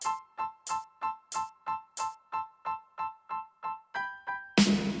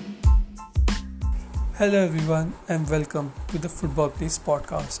Hello everyone and welcome to the Football Place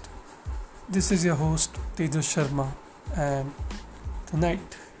podcast. This is your host Tejas Sharma and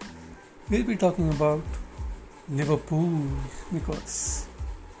tonight we'll be talking about Liverpool because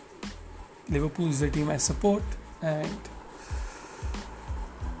Liverpool is the team I support and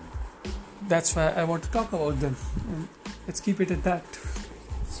that's why I want to talk about them. And let's keep it at that.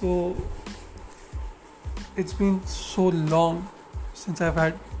 So it's been so long since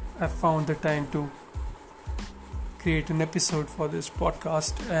I've found the time to create an episode for this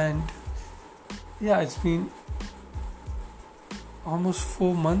podcast, and it's been almost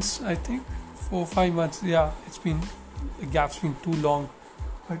 4 months, I think 4 or 5 months. It's been, the gap's been too long,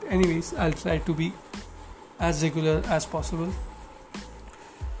 but anyways, I'll try to be as regular as possible.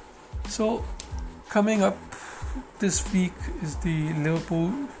 So coming up this week is the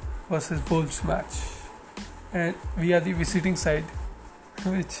Liverpool versus Wolves match, and we are the visiting side,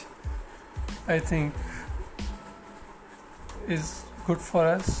 which I think is good for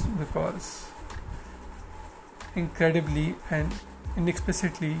us because incredibly and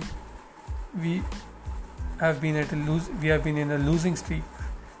inexplicably we have been in a losing streak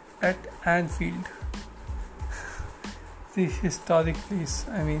at Anfield, the historic place.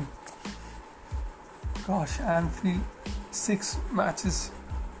 I mean, gosh, Anfield, 6 matches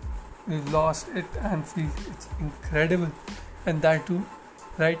we've lost at Anfield. It's incredible, and that too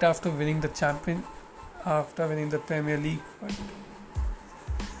right after winning the Premier League. But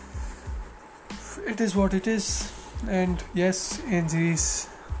it is what it is, and yes, injuries,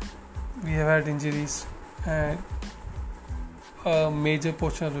 we have had injuries, and a major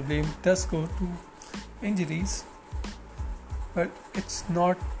portion of the blame does go to injuries, but it's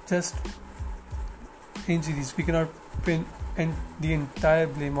not just injuries. We cannot pin the entire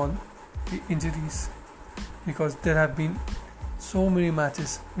blame on the injuries because there have been so many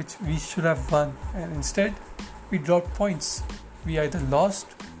matches which we should have won, and instead we dropped points. We either lost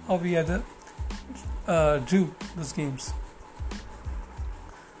or we either drew those games.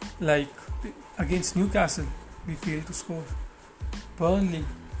 Like against Newcastle, we failed to score. Burnley,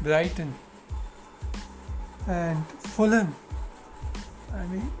 Brighton, and Fulham. I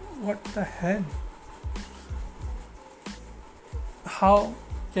mean, what the hell? How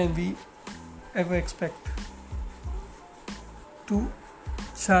can we ever expect to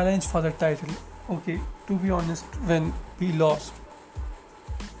challenge for the title? Okay, to be honest, when we lost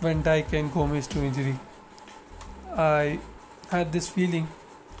Van Dijk and Gomez to injury, I had this feeling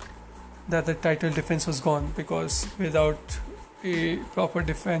that the title defense was gone, because without a proper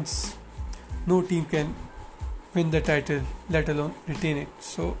defense, no team can win the title, let alone retain it.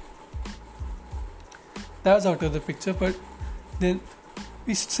 So that was out of the picture, but then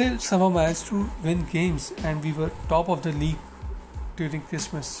we still somehow managed to win games, and we were top of the league during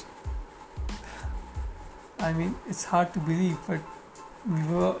Christmas. I mean, it's hard to believe, but we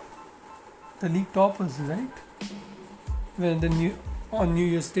were the league toppers, right? On New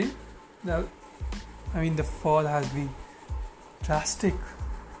Year's Day. Now, I mean, the fall has been drastic.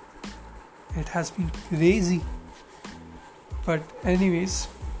 It has been crazy. But anyways,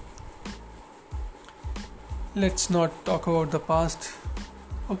 let's not talk about the past.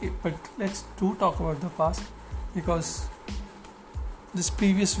 Okay, but let's do talk about the past, because this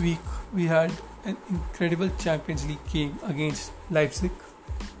previous week we had an incredible Champions League game against Leipzig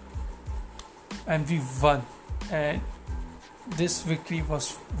and we won, and this victory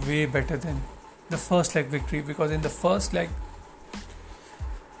was way better than the first leg victory, because in the first leg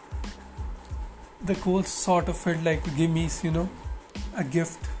the goals sort of felt like gimmies, a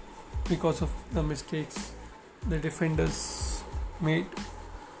gift, because of the mistakes the defenders made.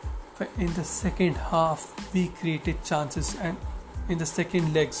 But in the second half we created chances, and in the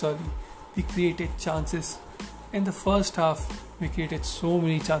second leg, we created chances. In the first half we created so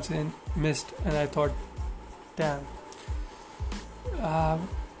many chances and missed, and I thought, damn,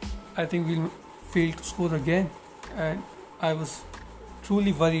 I think we'll fail to score again. And I was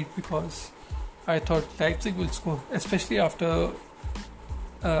truly worried because I thought Leipzig will score, especially after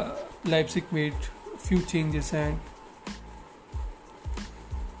Leipzig made a few changes, and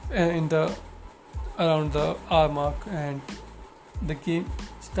around the hour mark, and the game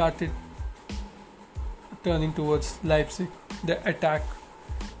started turning towards Leipzig. The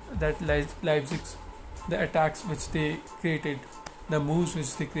attacks which they created, the moves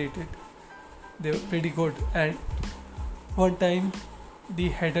which they created, they were pretty good. And one time the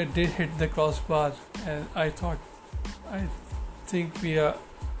header did hit the crossbar, and I think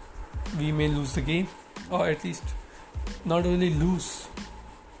we may lose the game, or at least not only lose,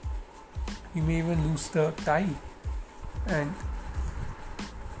 we may even lose the tie. And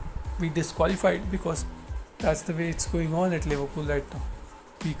be disqualified, because that's the way it's going on at Liverpool right now.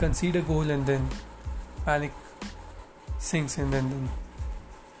 We concede a goal and then panic sinks in, and then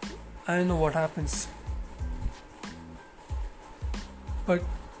I don't know what happens. But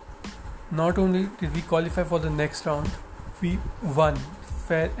not only did we qualify for the next round, we won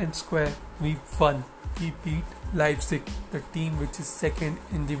fair and square. We won. We beat Leipzig, the team which is second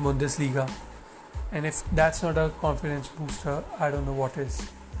in the Bundesliga. And if that's not a confidence booster, I don't know what is.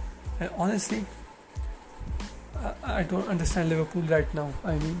 And honestly, I don't understand Liverpool right now.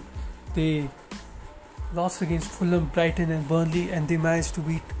 I mean, they lost against Fulham, Brighton and Burnley, and they managed to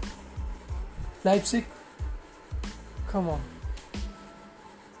beat Leipzig. Come on.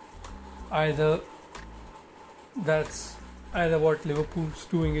 Either what Liverpool's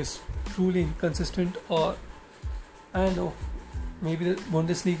doing is truly inconsistent, or I don't know, maybe the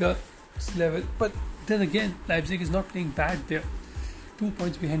Bundesliga level. But then again, Leipzig is not playing bad. They're 2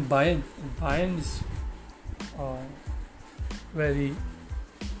 points behind Bayern, and Bayern is very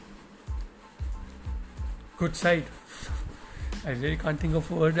good side. I really can't think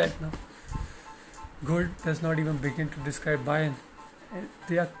of a word right now. Good does not even begin to describe Bayern.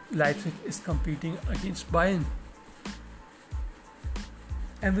 Leipzig is competing against Bayern,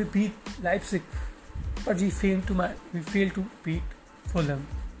 and we beat Leipzig, but we failed to beat Fulham,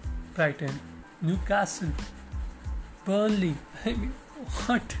 Brighton, Newcastle, Burnley. I mean,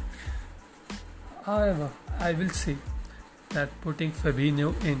 what? However, I will say that putting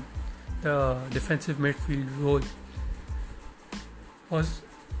Fabinho in the defensive midfield role was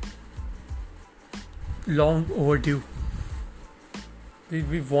long overdue. We've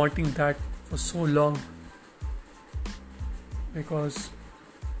been wanting that for so long, because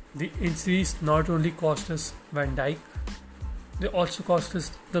the injuries not only cost us Van Dijk, they also cost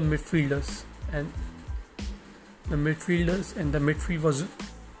us the midfielders, and the midfield was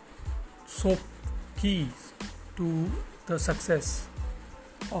so key to the success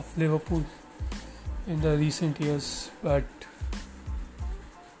of Liverpool in the recent years. But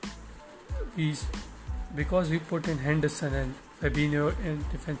because we put in Henderson and Fabinho in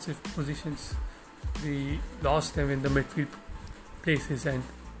defensive positions, we lost them in the midfield places, and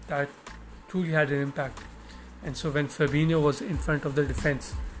that truly had an impact. And so when Fabinho was in front of the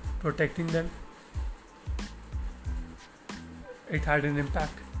defense protecting them, it had an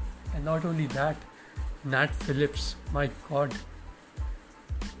impact. And not only that, Nat Phillips, my God,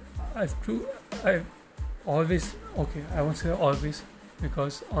 I won't say always,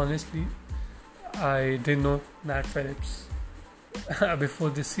 because honestly I didn't know Nat Phillips before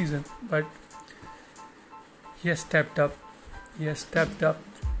this season, but he has stepped up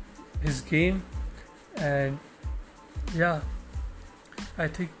his game. And yeah, I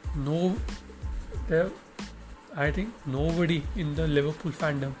think nobody in the Liverpool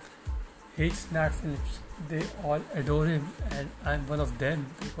fandom hates Nat Phillips. They all adore him, and I'm one of them,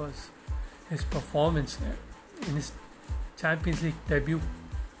 because his performance in his Champions League debut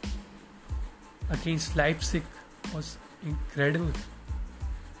against Leipzig was incredible.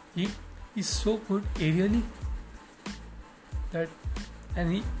 He's so good aerially,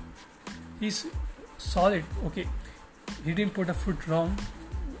 and he's solid. Okay, he didn't put a foot wrong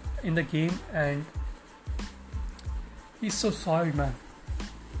in the game, and he's so solid, man.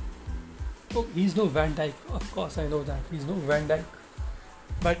 Oh, he's no Van Dijk, of course I know that. He's no Van Dijk,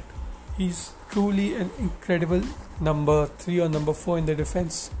 but he's truly an incredible number 3 or number 4 in the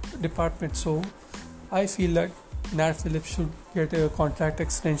defense department. So I feel that Nat Phillips should get a contract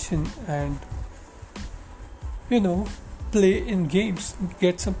extension and play in games,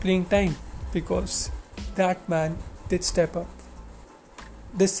 get some playing time, because that man did step up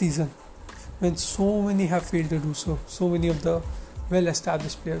this season when so many have failed to do so. So many of the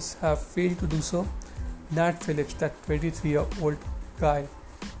well-established players have failed to do so. Nat Phillips, that 23-year-old guy,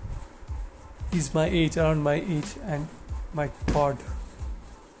 he's around my age, and my God,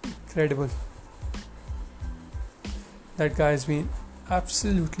 incredible. That guy has been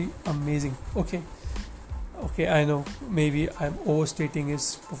absolutely amazing. Okay, I know maybe I'm overstating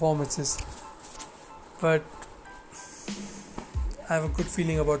his performances, but I have a good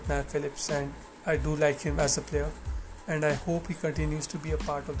feeling about Nat Phillips, and I do like him as a player, and I hope he continues to be a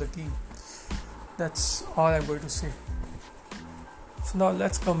part of the team. That's all I'm going to say. So now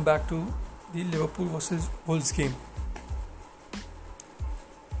let's come back to the Liverpool versus Wolves game.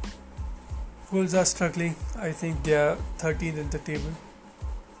 Wolves are struggling. I think they are 13th in the table,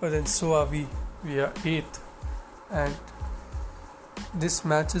 but then so are we. We are 8th, and this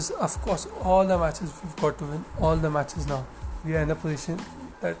matches, of course, all the matches we've got to win. All the matches now. We are in a position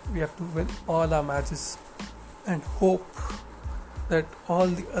that we have to win all our matches and hope that all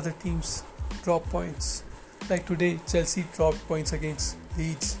the other teams drop points. Like today, Chelsea dropped points against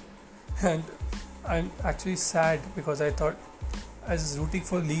Leeds, and I'm actually sad because I thought I was rooting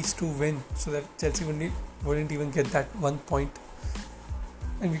for Leeds to win so that Chelsea wouldn't even get that 1 point,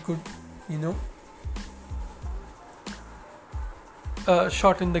 and we could,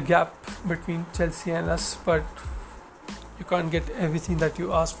 shorten the gap between Chelsea and us. But you can't get everything that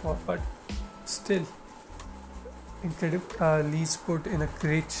you ask for. But still, incredible. Leeds put in a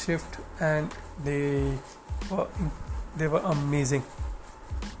great shift, and they were amazing.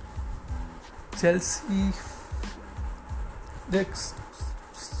 Chelsea, they're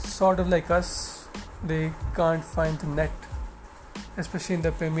sort of like us. They can't find the net, especially in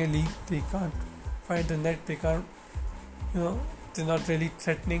the Premier League. They can't find the net. They can't, they're not really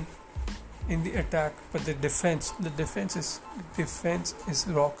threatening in the attack, but the defense is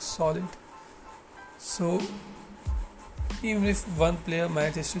rock solid. So even if one player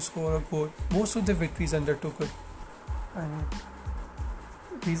manages to score a goal, most of the victories under Tuchel, I mean,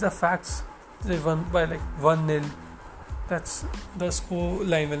 these are facts. They won by like 1-0. That's the score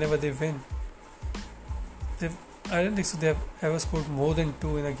line whenever they win. I don't think so they have ever scored more than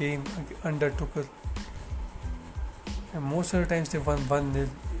 2 in a game under Tuchel. And most of the times they won 1-0.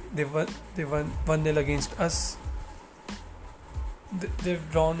 They won 1-0 against us.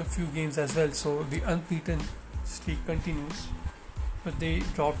 They've drawn a few games as well, so the unbeaten streak continues. But they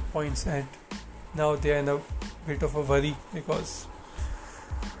dropped points, and now they are in a bit of a worry because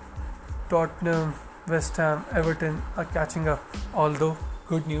Tottenham, West Ham, Everton are catching up. Although,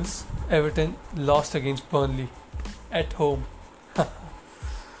 good news, Everton lost against Burnley at home.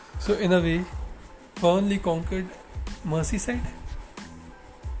 So in a way, Burnley conquered Merseyside.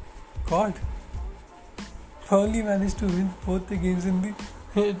 God, Burnley managed to win both the games at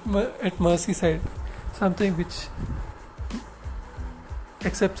Merseyside. Something which,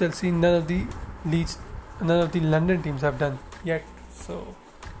 except Chelsea, none of the London teams have done yet. So,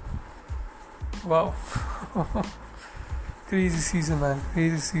 wow. Crazy season, man.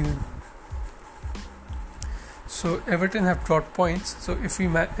 Crazy season. So Everton have dropped points. So if we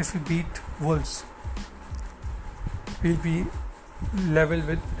beat Wolves, we'll be level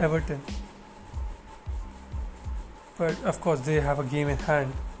with Everton. But of course they have a game in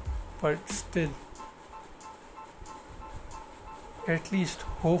hand. But still, at least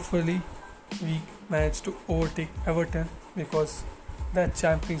hopefully we manage to overtake Everton, because that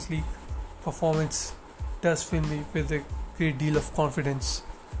Champions League performance does fill me with a great deal of confidence.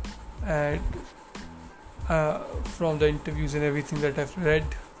 And from the interviews and everything that I've read,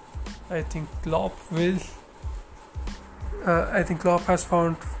 I think Klopp has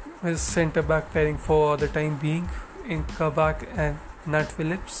found his centre back pairing for the time being in Kabak and Nat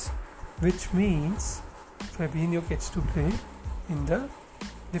Phillips, which means Fabinho gets to play in the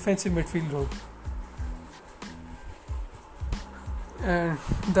defensive midfield role, and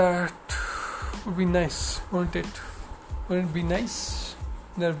that would be nice, won't it? Wouldn't it be nice?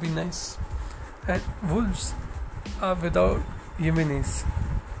 That would be nice. And Wolves are without Jimenez,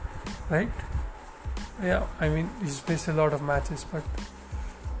 right? Yeah, I mean, he's missed a lot of matches, but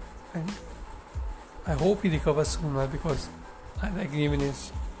I hope he recovers sooner, because I like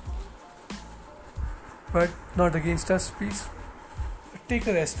Jimenez. But not against us, please. Take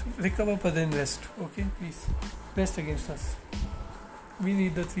a rest. Recover, but then rest. Okay, please. Rest against us. We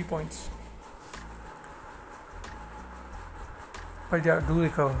need the 3 points. But yeah, do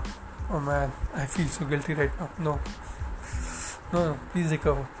recover. Oh man, I feel so guilty right now. No, please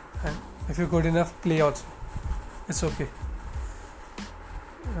recover. And if you're good enough, play also. It's okay.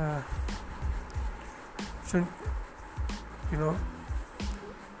 Shouldn't,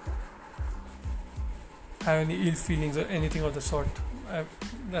 have any ill feelings or anything of the sort.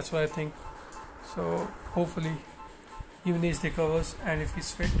 That's what I think. So hopefully Jimenez recovers, and if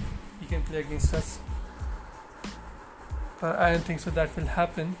he's fit, he can play against us. But I don't think so that will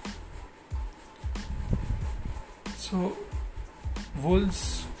happen. So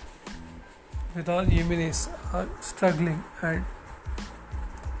Wolves without Jimenez are struggling, and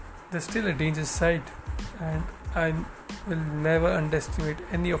they're still a dangerous side, and I will never underestimate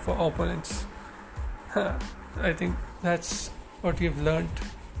any of our opponents. I think that's what we have learned.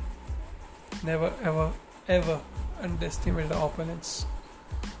 Never ever underestimate our opponents,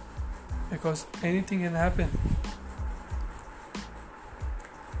 because anything can happen.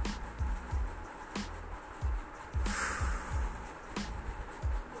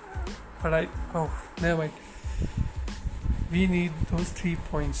 But never mind. We need those 3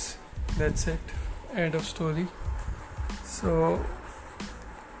 points. That's it. End of story. So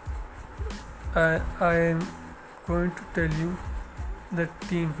I am going to tell you the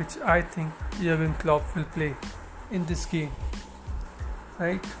team which I think Jurgen Klopp will play in this game,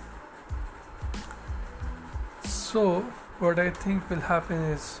 right? So what I think will happen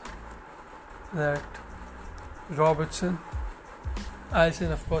is that Robertson,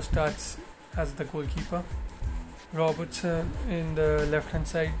 Alisson of course starts as the goalkeeper. Robertson in the left hand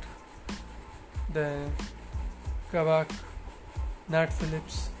side, then Kabak, Nat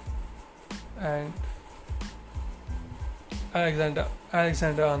Phillips, and Alexander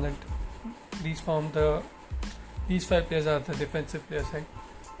Arnold. These five players are the defensive players, right?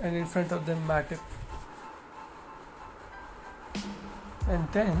 And in front of them Matip. And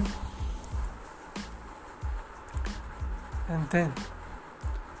then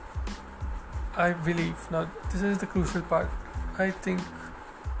I believe, now this is the crucial part, I think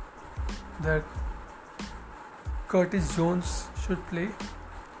that Curtis Jones should play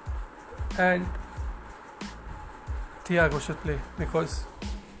and Thiago should play, because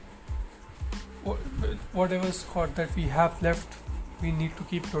whatever squad that we have left, we need to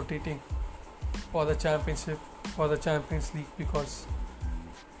keep rotating for the championship, for the Champions League, because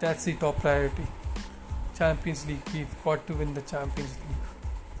that's the top priority. Champions League, we've got to win the Champions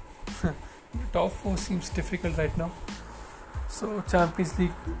League. The top 4 seems difficult right now, so Champions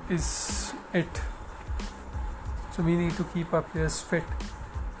League is it. So we need to keep our players fit,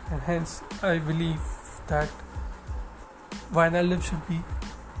 and hence I believe that Wijnaldum should be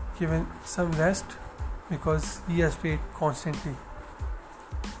given some rest because he has played constantly,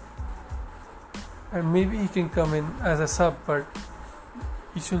 and maybe he can come in as a sub, but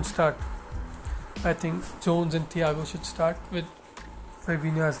he shouldn't start. I think Jones and Thiago should start with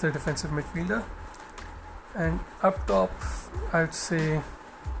Fabinho as the defensive midfielder, and up top I'd say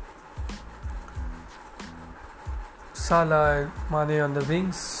Salah and Mane on the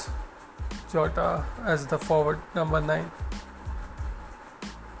wings, Jota as the forward number 9,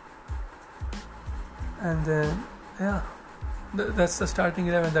 and then that's the starting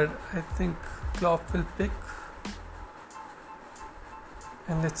 11 that I think Klopp will pick.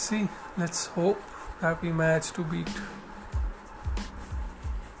 And let's hope that we manage to beat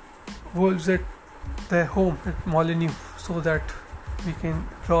Wolves at their home at Molineux, so that we can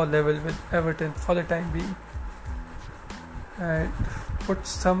draw level with Everton for the time being and put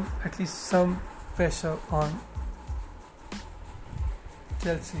at least some pressure on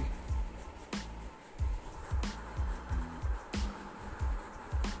Chelsea.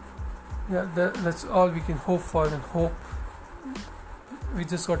 That's all we can hope for, and hope we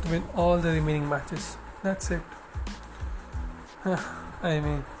just got to win all the remaining matches. That's it. I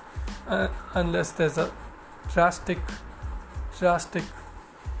mean, unless there's a drastic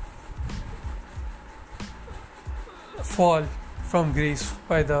fall from grace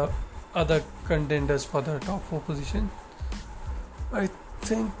by the other contenders for the top 4 position, I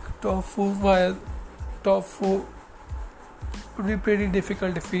think top 4 would be pretty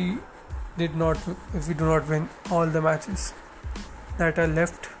difficult if we do not win all the matches that are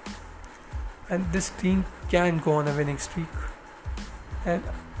left, and this team can go on a winning streak. And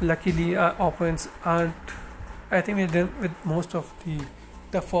luckily our opponents aren't, I think we're done with most of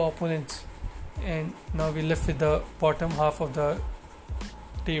the 4 opponents, and now we're left with the bottom half of the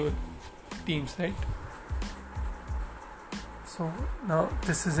table teams, right? So now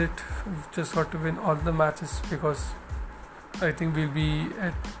this is it. We've just got to win all the matches, because I think we'll be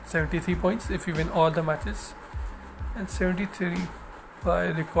at 73 points if we win all the matches, and 73 by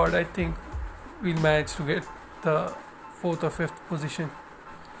record. I think we'll manage to get the 4th or 5th position.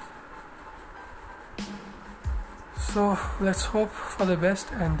 So let's hope for the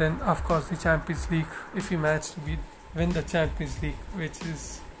best, and then of course the Champions League, if we manage to win the Champions League, which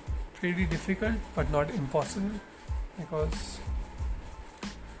is pretty difficult but not impossible, because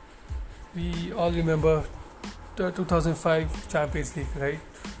we all remember the 2005 Champions League, right?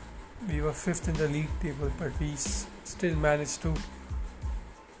 We were 5th in the league table, but we still managed to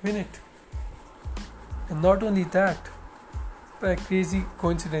win it. And not only that, by a crazy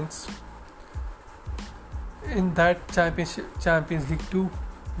coincidence, in that Champions League 2,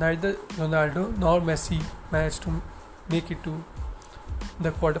 neither Ronaldo nor Messi managed to make it to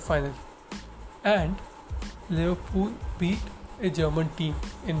the quarterfinal, and Liverpool beat a German team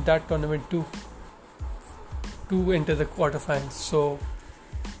in that tournament too to enter the quarterfinals. So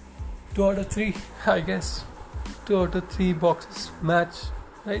 2 out of 3, I guess. 2 out of 3 boxes match,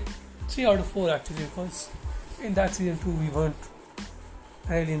 right? 3 out of 4 actually, because in that season 2 we weren't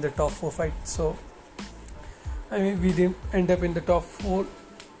really in the top 4 fight. So I mean, we didn't end up in the top 4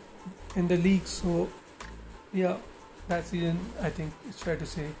 in the league. So yeah, that season I think it's fair to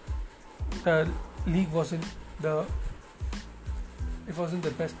say the league wasn't it wasn't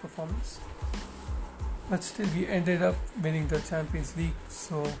the best performance, but still we ended up winning the Champions League.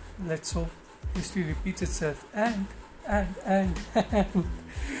 So let's hope history repeats itself, and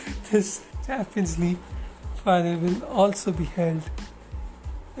this Champions League final will also be held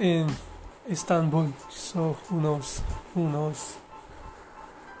in Istanbul. So who knows.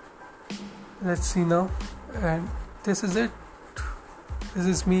 Let's see now. And this is it. This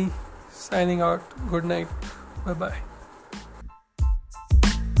is me signing out. Good night. Bye bye.